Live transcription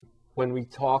when we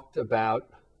talked about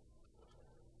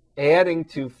adding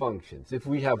two functions. If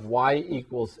we have y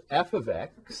equals f of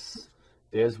x,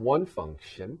 there's one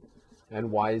function, and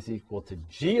y is equal to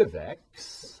g of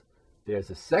x,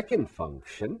 there's a second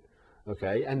function,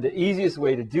 okay? And the easiest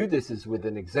way to do this is with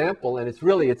an example, and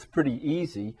it's pretty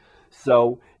easy.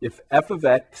 So if f of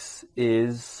x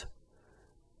is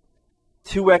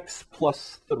 2x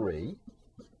plus 3,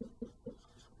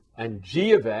 and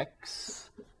g of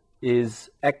x is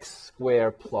x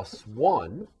squared plus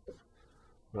 1,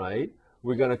 right?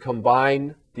 We're going to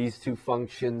combine these two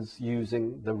functions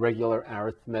using the regular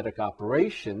arithmetic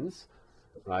operations,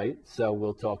 right? So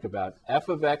we'll talk about f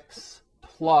of x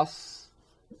plus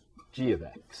g of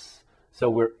x. So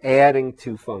we're adding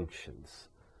two functions.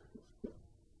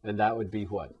 And that would be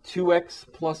what? 2x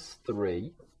plus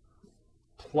 3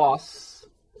 plus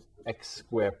x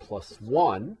squared plus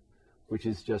 1, which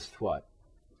is just what?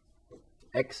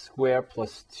 X squared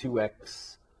plus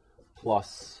 2x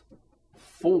plus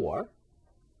 4.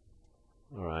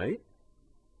 All right.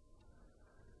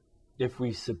 If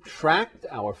we subtract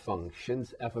our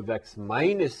functions, f of x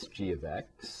minus g of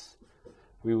x,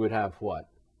 we would have what?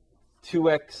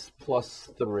 2x plus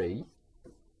 3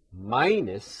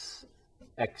 minus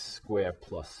x squared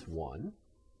plus 1.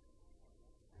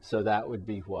 So that would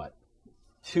be what?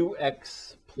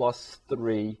 2x plus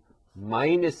 3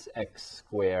 minus x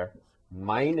squared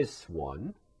minus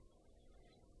 1,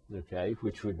 okay,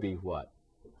 which would be what?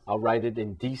 I'll write it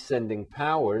in descending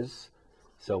powers.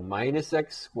 So minus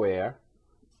x squared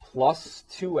plus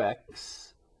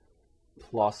 2x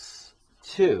plus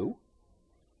 2.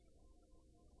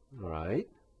 All right.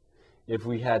 If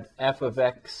we had f of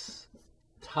x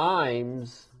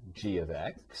times g of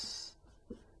x,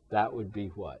 that would be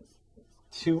what?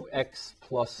 2x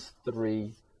plus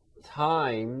 3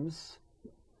 times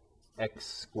x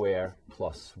squared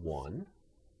plus 1.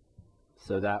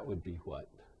 So that would be what?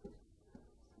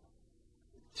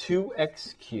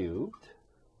 2x cubed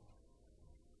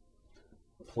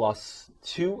plus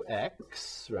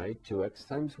 2x, right? 2x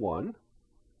times 1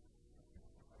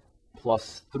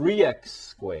 plus 3x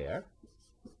squared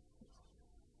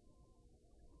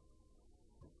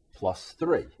plus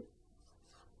 3.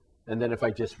 And then if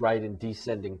I just write in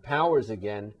descending powers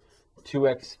again,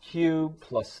 2x cubed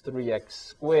plus 3x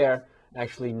squared,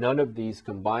 actually none of these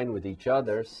combine with each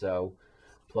other, so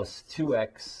plus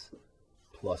 2x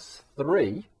plus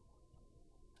 3.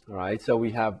 All right, so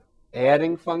we have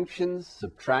adding functions,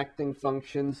 subtracting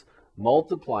functions,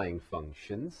 multiplying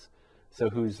functions. So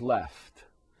who's left?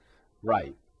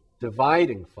 Right,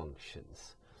 dividing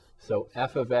functions. So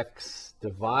f of x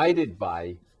divided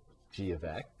by g of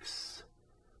x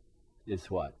is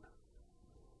what?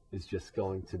 Is just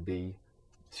going to be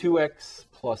 2x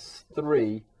plus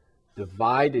 3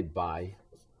 divided by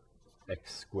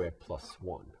x squared plus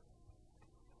 1.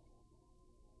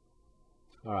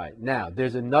 All right, now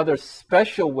there's another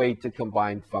special way to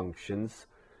combine functions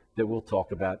that we'll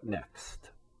talk about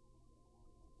next.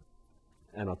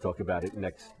 And I'll talk about it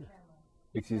next.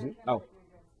 Excuse me? Oh,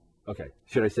 okay.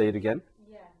 Should I say it again?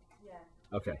 Yeah.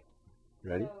 Okay.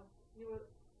 Ready?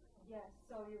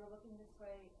 So you were looking this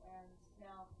way, and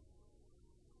now.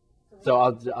 So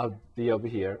I'll be over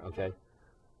here, okay?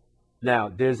 Now,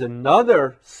 there's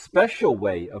another special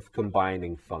way of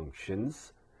combining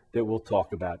functions that we'll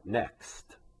talk about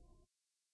next.